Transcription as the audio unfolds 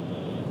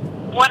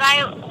what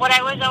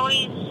I was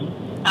always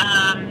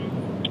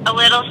a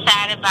little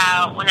sad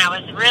about when I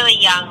was really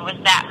young was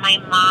that my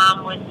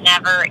mom was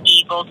never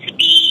able to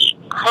be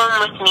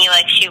home with me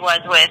like she was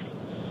with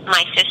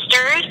my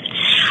sisters.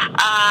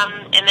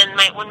 And then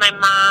when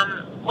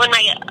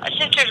my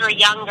sisters were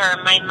younger,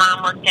 my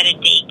mom worked at a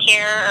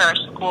daycare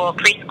or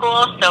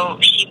preschool, so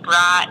she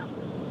brought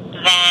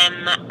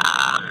them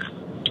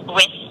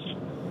with,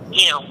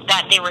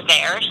 that they were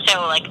there.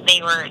 So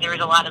there was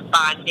a lot of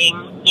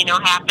bonding,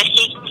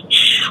 happening.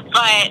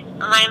 But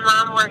my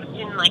mom worked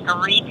in like a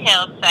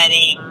retail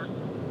setting,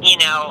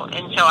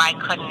 and so I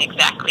couldn't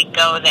exactly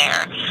go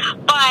there.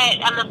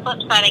 But on the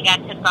flip side, I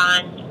got to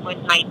bond with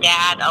my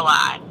dad a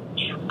lot,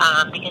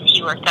 because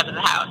he worked out of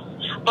the house.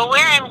 But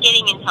where I'm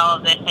getting into all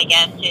of this, I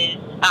guess, is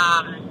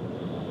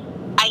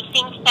I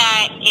think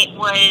that it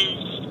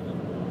was,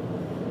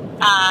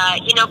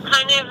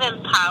 kind of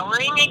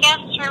empowering, I guess,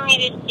 for me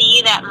to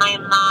see that my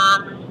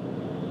mom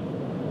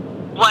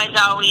was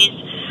always,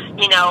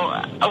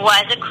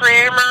 was a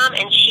career mom,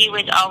 and she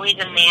was always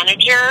a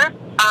manager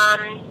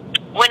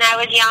when I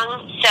was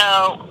young.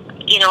 So,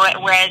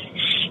 whereas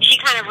she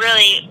kind of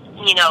really,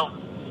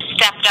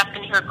 stepped up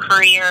in her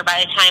career by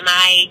the time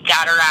I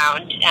got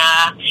around.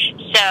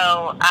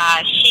 So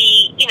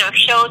she,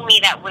 showed me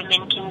that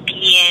women can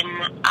be in,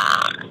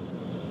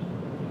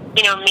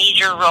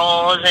 major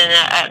roles in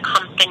a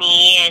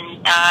company,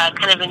 and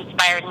kind of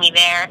inspired me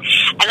there.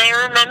 And I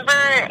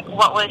remember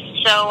what was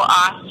so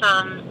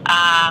awesome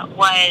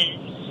was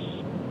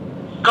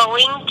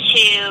going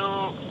to,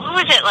 what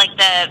was it, like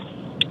the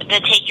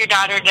take your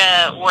daughter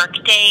to work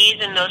days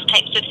and those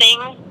types of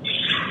things.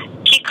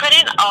 She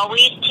couldn't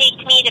always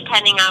take me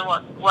depending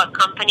on what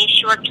company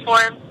she worked for.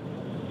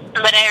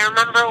 But I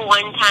remember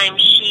one time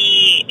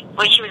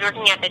when she was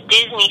working at the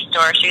Disney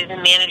store, she was a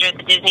manager at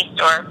the Disney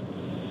store,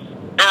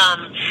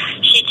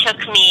 she took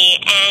me,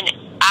 and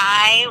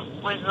I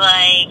was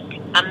like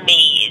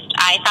amazed.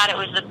 I thought it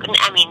was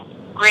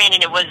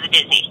granted it was the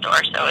Disney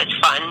store, so it's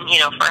fun,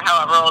 for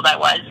however old I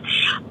was.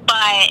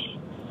 But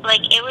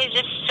it was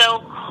just so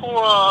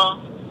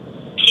cool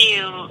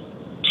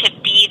to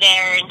be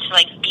there and to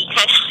be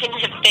kind of in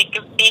the thick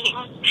of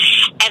things.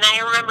 And I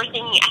remember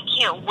thinking, I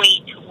can't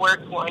wait to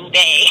work one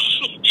day.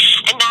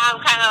 And now I'm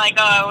kind of like,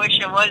 oh, I wish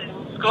I was in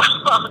school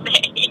all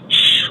day.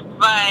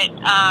 But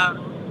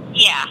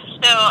yeah,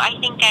 so I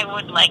think I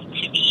would like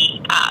to be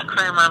a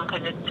career mom,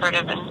 because it's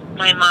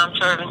my mom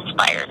sort of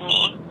inspired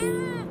me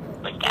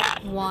with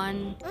that.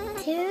 1,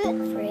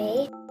 2,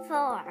 3,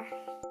 4,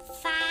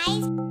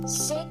 5,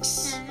 6,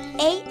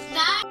 7, 8,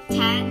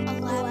 9,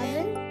 10,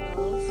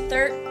 11,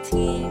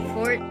 13,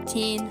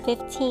 14,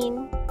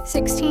 15,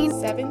 16,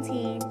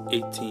 17,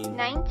 18,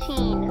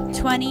 19,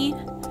 20,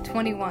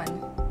 21,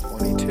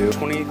 22,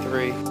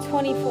 23,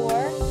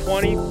 24,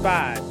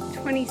 25,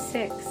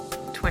 26,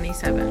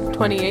 27,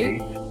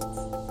 28,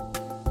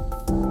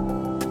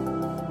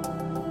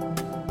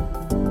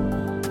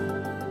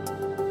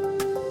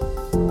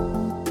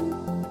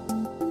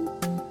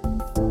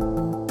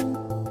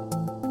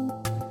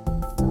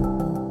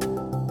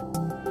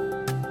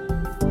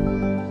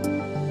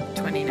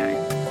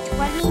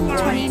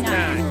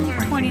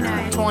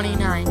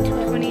 29,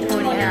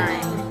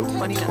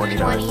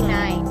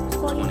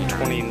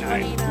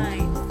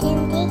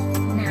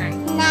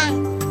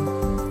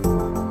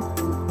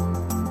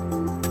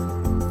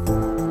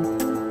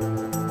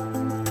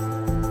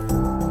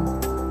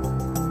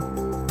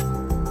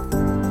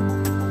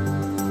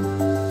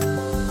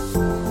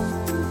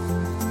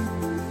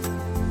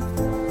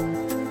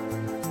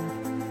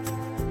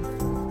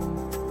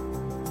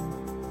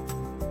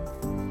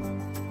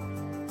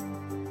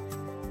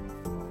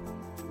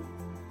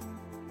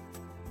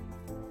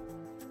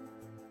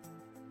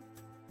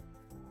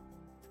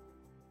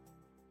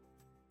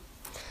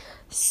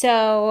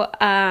 So,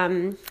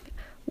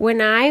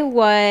 when I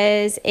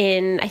was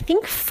in, I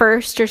think,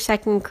 first or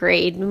second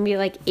grade,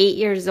 maybe 8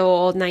 years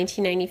old,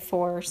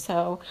 1994 or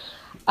so,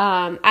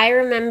 I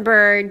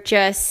remember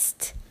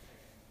just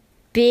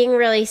being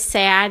really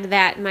sad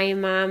that my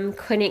mom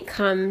couldn't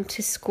come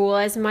to school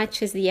as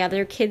much as the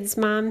other kids'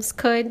 moms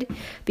could,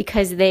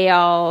 because they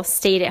all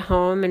stayed at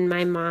home and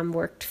my mom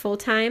worked full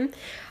time.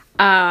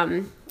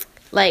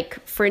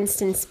 For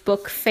instance,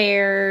 book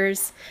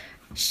fairs,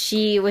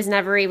 she was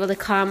never able to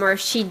come, or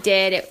if she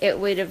did,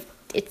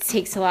 it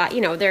takes a lot,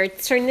 they're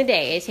during the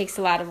day, it takes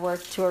a lot of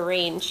work to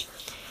arrange.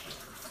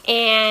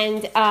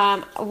 And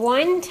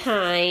one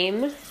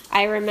time,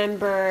 I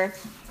remember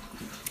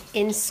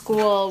in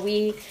school,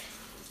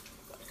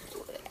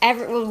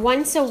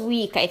 once a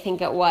week, I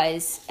think it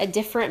was, a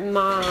different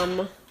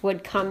mom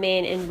would come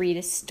in and read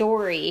a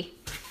story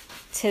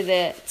to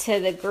the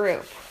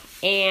group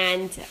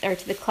or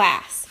to the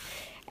class.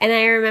 And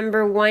I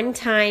remember one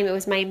time it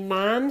was my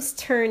mom's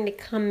turn to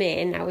come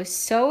in. I was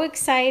so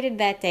excited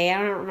that day.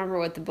 I don't remember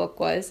what the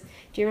book was.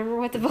 Do you remember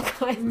what the book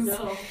was?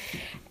 No.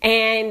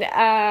 And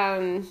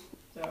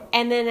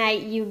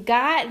then you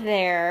got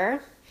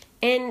there,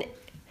 and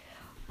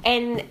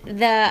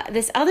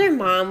this other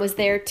mom was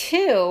there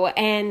too,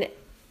 and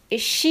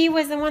she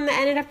was the one that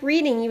ended up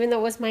reading, even though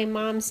it was my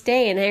mom's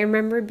day, and I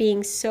remember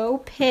being so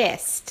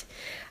pissed.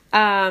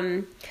 Why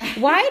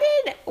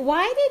did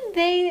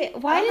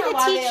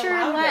the teacher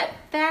let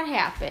that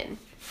happen?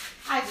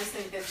 I just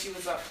think that she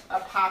was a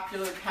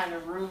popular kind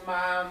of room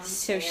mom.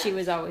 So she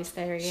was always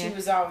there, yeah. She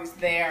was always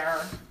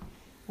there,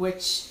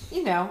 which,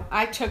 you know,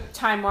 I took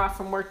time off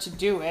from work to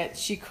do it.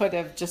 She could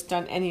have just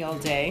done any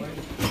old day,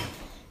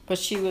 but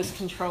she was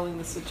controlling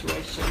the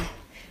situation.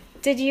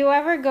 Did you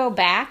ever go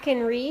back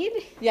and read?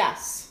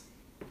 Yes,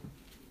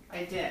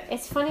 I did.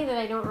 It's funny that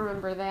I don't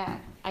remember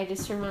that. I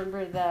just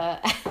remember the...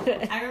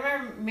 I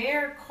remember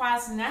Mayor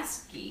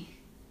Kwasniewski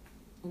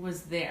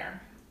was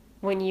there.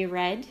 When you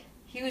read?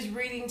 He was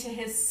reading to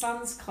his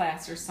son's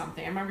class or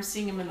something. I remember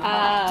seeing him in the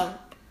hall.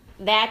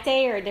 That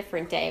day or a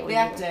different day?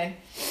 That day.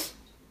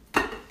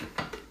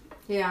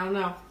 Yeah, I don't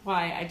know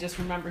why. I just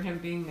remember him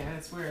being there.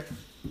 It's weird.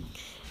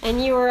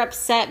 And you were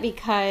upset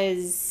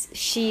because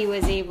she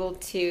was able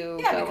to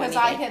Yeah, because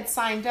I had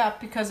signed up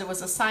because it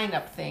was a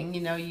sign-up thing.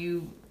 You know,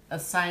 you were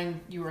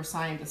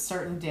assigned a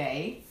certain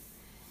day.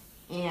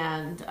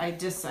 And I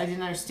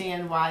didn't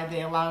understand why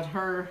they allowed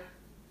her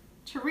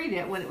to read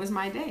it when it was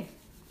my day.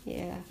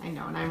 Yeah. I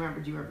know, and I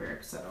remembered you were very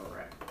upset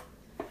over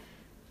it.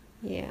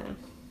 Yeah.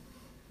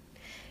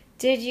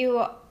 Did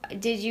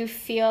you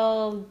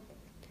feel,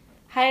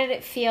 how did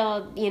it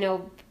feel, you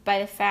know, by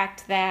the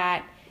fact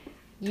that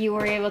you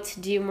were able to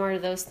do more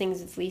of those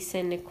things with Lisa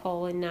and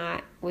Nicole and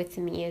not with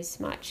me as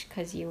much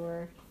because you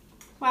were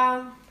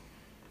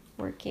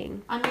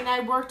working? I mean,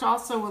 I worked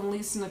also when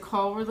Lisa and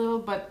Nicole were little,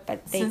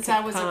 but since I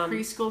was a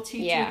preschool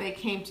teacher, they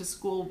came to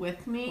school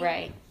with me.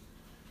 Right.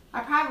 I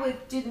probably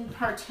didn't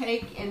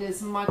partake in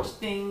as much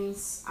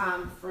things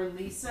for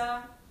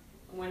Lisa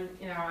when,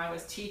 you know, I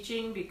was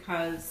teaching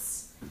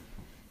because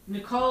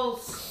Nicole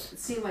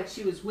seemed like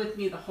she was with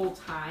me the whole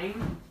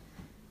time.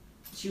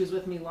 She was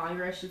with me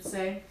longer, I should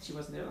say. She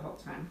wasn't there the whole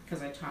time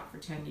because I taught for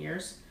 10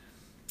 years.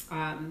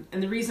 And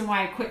the reason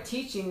why I quit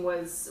teaching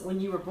was when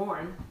you were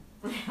born.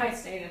 I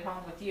stayed at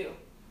home with you.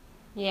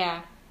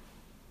 Yeah.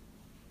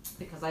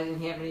 Because I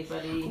didn't have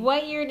anybody.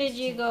 What year did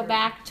you go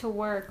back to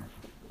work?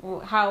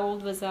 How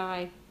old was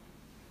I?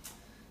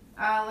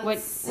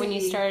 Let's see. When you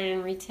started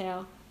in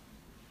retail?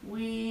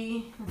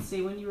 Let's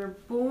see, when you were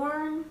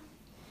born,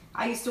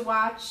 I used to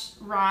watch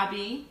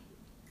Robbie.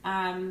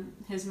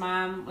 His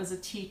mom was a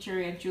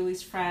teacher, Aunt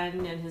Julie's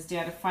friend, and his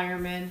dad a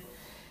fireman.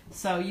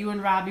 So you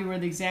and Robbie were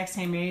the exact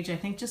same age, I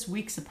think just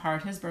weeks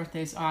apart. His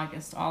birthday's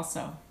August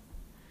also,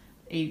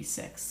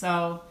 86.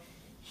 So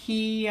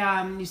he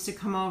used to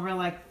come over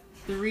like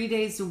 3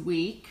 days a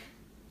week.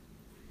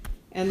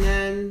 And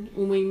then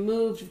when we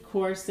moved, of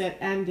course, that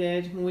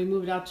ended. When we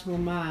moved out to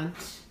Lamont,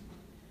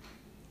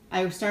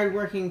 I started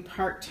working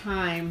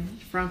part-time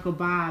for Uncle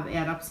Bob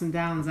at Ups and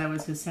Downs. I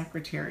was his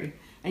secretary.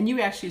 And you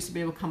actually used to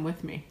be able to come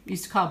with me. We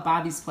used to call it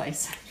Bobby's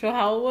place. So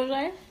how old was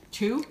I?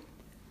 2.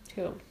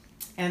 2.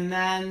 And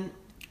then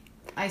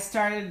I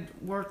started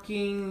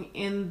working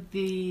in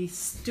the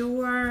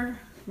store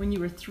when you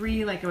were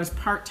 3. Like, it was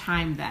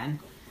part-time then.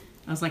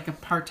 I was like a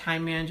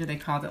part-time manager. They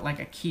called it like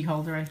a key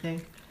holder, I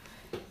think.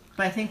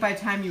 But I think by the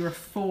time you were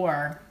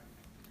 4,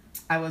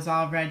 I was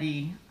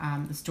already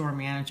the store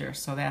manager.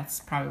 So that's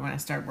probably when I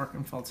started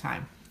working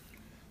full-time.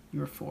 You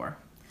were 4.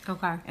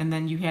 Okay. And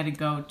then you had to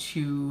go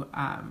to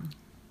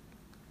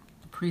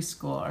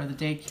preschool or the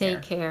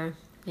daycare. Daycare,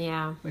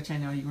 yeah. Which I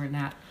know you were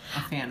not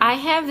a fan of. I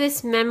have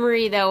this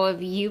memory, though,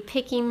 of you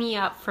picking me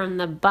up from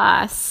the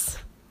bus.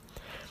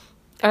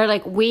 Or,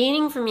 like,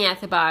 waiting for me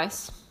at the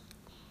bus.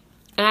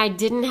 And I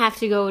didn't have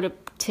to go to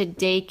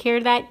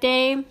daycare that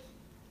day.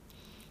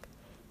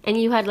 And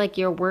you had, like,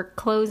 your work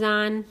clothes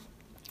on.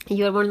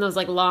 You had one of those,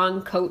 like,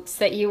 long coats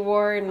that you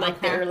wore in,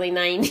 like, the early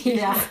 90s.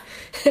 Yeah.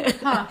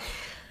 Huh.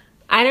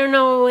 I don't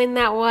know when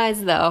that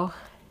was, though.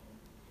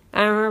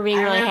 I remember being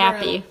really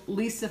happy.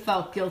 Lisa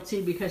felt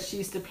guilty because she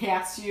used to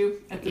pass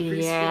you at the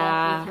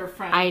preschool with her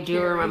friend. I do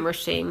Carrie. remember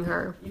seeing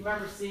her. You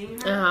remember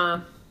seeing her? Uh-huh.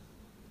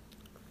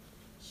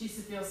 She used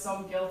to feel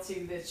so guilty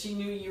that she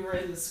knew you were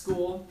in the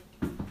school.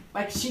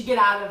 Like, she'd get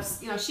out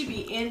of, she'd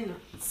be in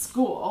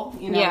school,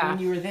 when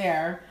you were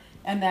there.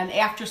 And then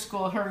after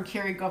school, her and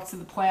Carrie go up to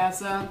the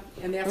plaza.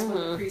 And that's when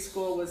the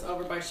preschool was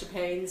over by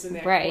Champagne's in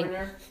that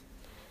corner.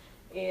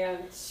 And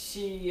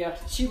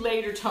she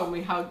later told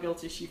me how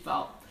guilty she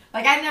felt.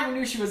 Like, I never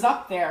knew she was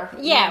up there.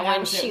 Yeah,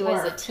 when she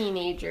was a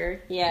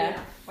teenager. Yeah.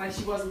 Like,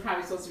 she wasn't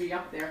probably supposed to be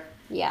up there.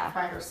 Yeah.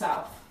 By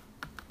herself.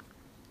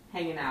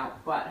 Hanging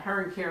out. But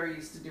her and Carrie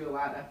used to do a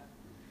lot of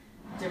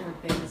different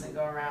things and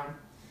go around.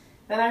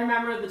 Then I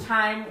remember the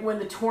time when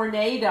the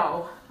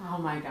tornado. Oh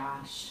my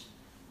gosh.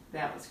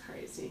 That was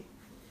crazy.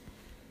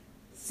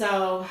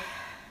 So,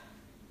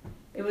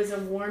 it was a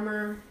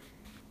warmer,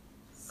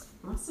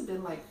 must have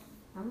been like,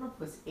 I don't know if it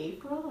was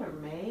April or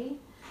May,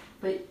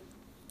 but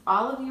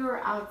all of you were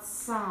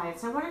outside.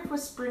 So I wonder if it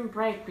was spring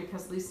break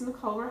because Lisa and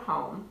Nicole were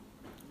home.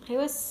 I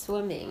was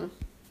swimming.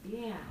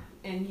 Yeah,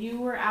 and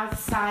you were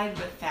outside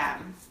with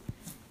them.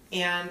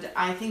 And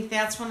I think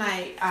that's when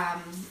I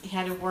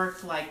had to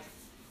work like,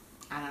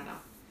 I don't know,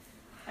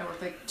 I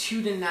worked like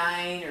 2 to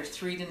 9 or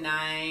 3 to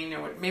 9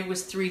 or maybe it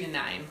was 3 to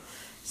 9.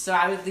 So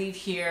I would leave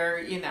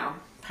here,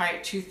 probably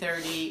at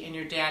 2:30, and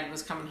your dad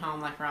was coming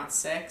home like around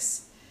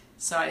 6.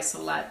 So I used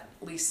to let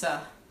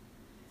Lisa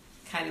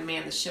kind of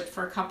man the ship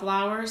for a couple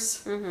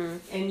hours. Mm-hmm.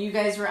 And you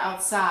guys were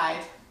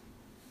outside.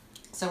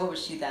 So what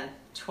was she then?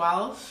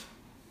 12?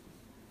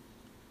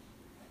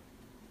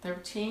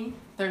 13?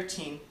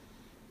 13.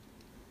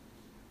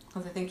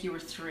 Because I think you were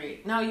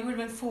 3. No, you would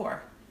have been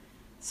 4.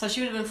 So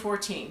she would have been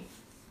 14.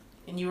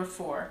 And you were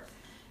 4.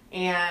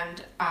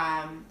 And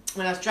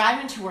when I was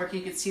driving to work,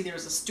 you could see there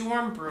was a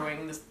storm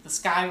brewing. The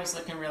sky was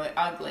looking really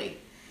ugly.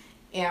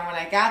 And when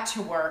I got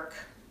to work,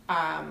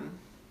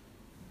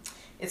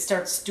 it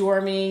started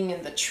storming,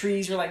 and the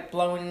trees were like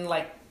blowing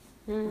like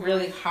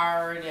really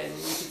hard, and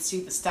you could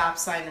see the stop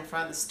sign in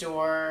front of the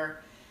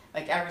store.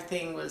 Like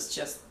everything was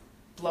just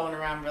blowing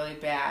around really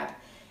bad.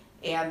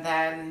 And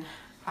then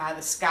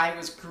the sky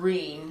was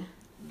green.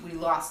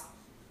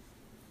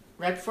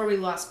 Right before we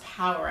lost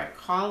power, I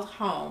called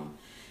home.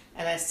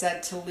 And I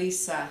said to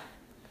Lisa,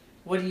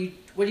 what are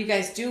you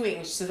guys doing?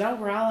 And she said, oh,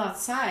 we're all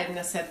outside. And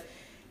I said,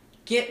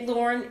 get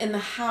Lauren in the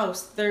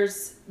house.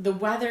 The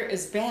weather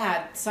is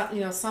bad.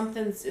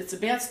 It's a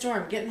bad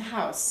storm. Get in the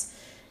house.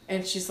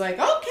 And she's like,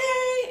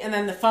 okay. And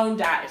then the phone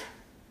died.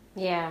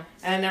 Yeah.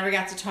 And I never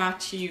got to talk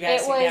to you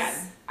guys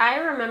again. I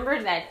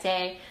remember that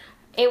day.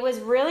 It was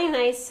really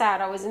nice out.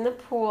 I was in the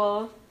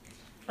pool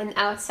and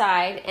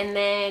outside, and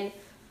then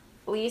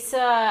Lisa,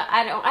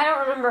 I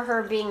don't remember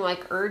her being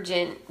like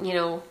urgent,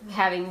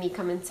 having me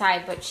come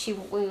inside, but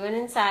we went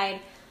inside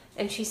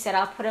and she said,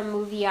 I'll put a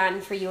movie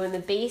on for you in the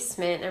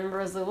basement. I remember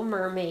it was Little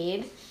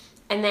Mermaid.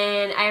 And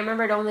then I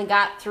remember it only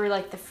got through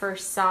like the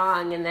first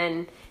song, and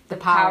then the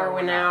power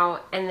went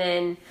out. And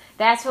then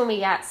that's when we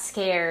got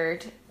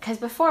scared, because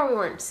before we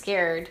weren't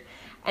scared.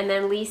 And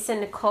then Lisa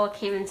and Nicole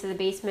came into the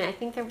basement. I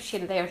think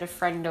they had a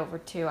friend over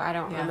too. I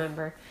don't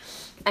remember.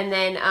 And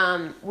then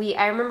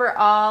I remember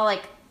all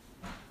like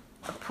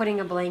putting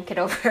a blanket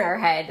over our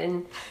head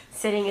and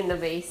sitting in the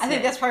basement. I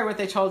think that's probably what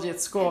they told you at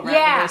school, right?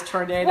 Yeah. When those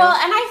tornadoes. Well,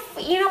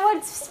 and you know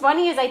what's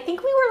funny is I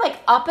think we were like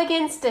up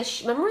against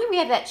remember we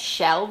had that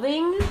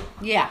shelving?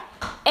 Yeah.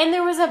 And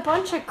there was a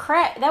bunch of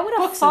crap that would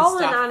have Books and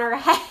fallen stuff. on our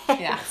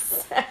heads. Yeah.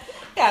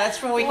 Yeah,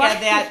 that's when we Why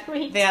had did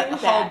we that do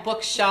whole that?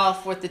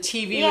 bookshelf with the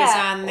TV was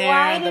on there.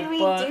 Why the did we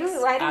books.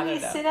 Why I did don't we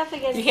know. sit up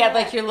against You had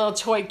that? like your little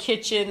toy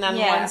kitchen on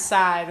one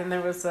side, and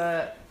there was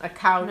a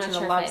couch I'm not and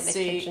sure a if I love had the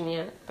seat. kitchen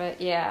yet,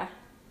 but yeah.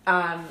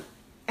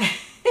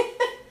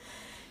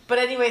 But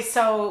anyway,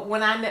 so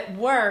when I'm at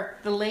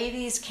work, the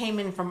ladies came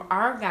in from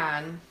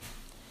Argonne,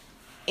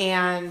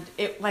 and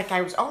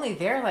I was only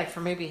there like for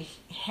maybe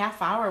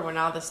half hour when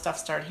all this stuff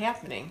started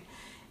happening,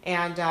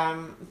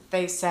 and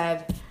they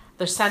said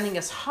they're sending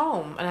us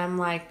home, and I'm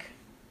like,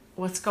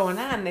 what's going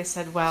on? And they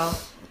said,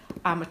 well,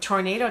 a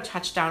tornado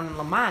touched down in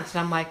Lamont, and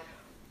I'm like,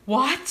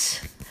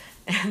 what?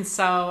 And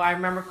so I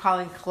remember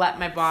calling Colette,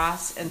 my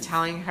boss, and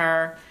telling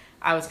her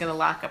I was going to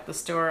lock up the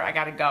store. I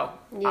got to go.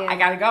 Yeah. I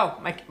got to go.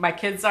 My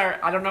kids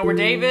I don't know where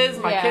Dave is.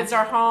 My kids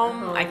are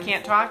home. I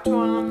can't talk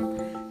to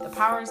him. The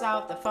power's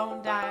out. The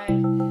phone died.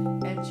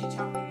 And she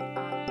told me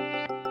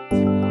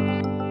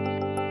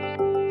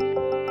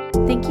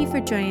Thank you for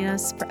joining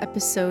us for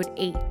episode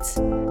 8.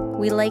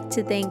 We like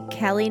to thank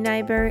Callie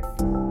Nybert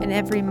and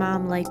every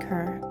mom like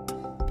her,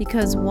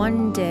 because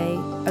one day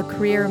a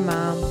career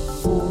mom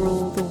will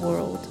rule the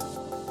world.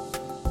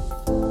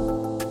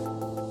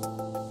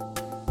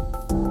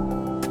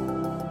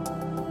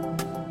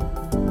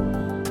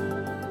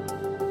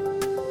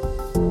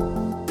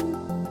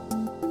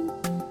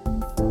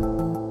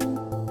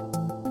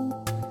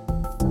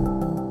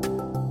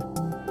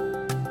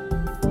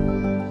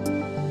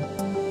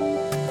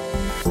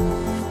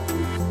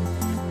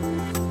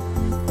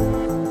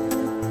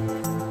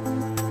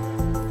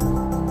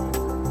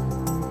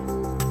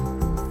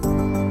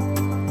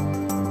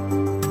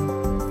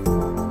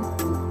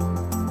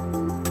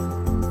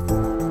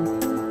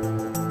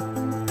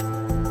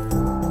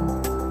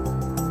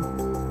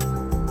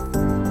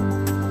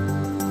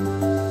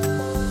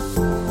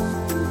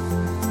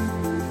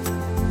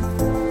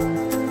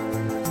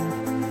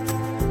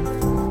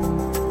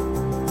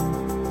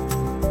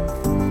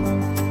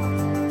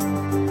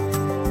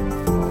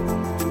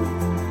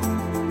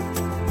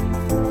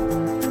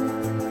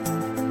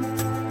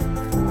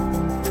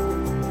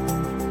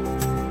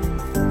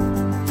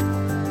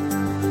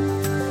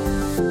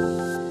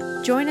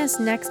 Join us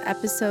next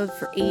episode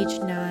for Age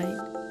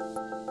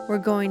 9. We're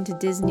going to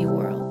Disney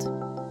World.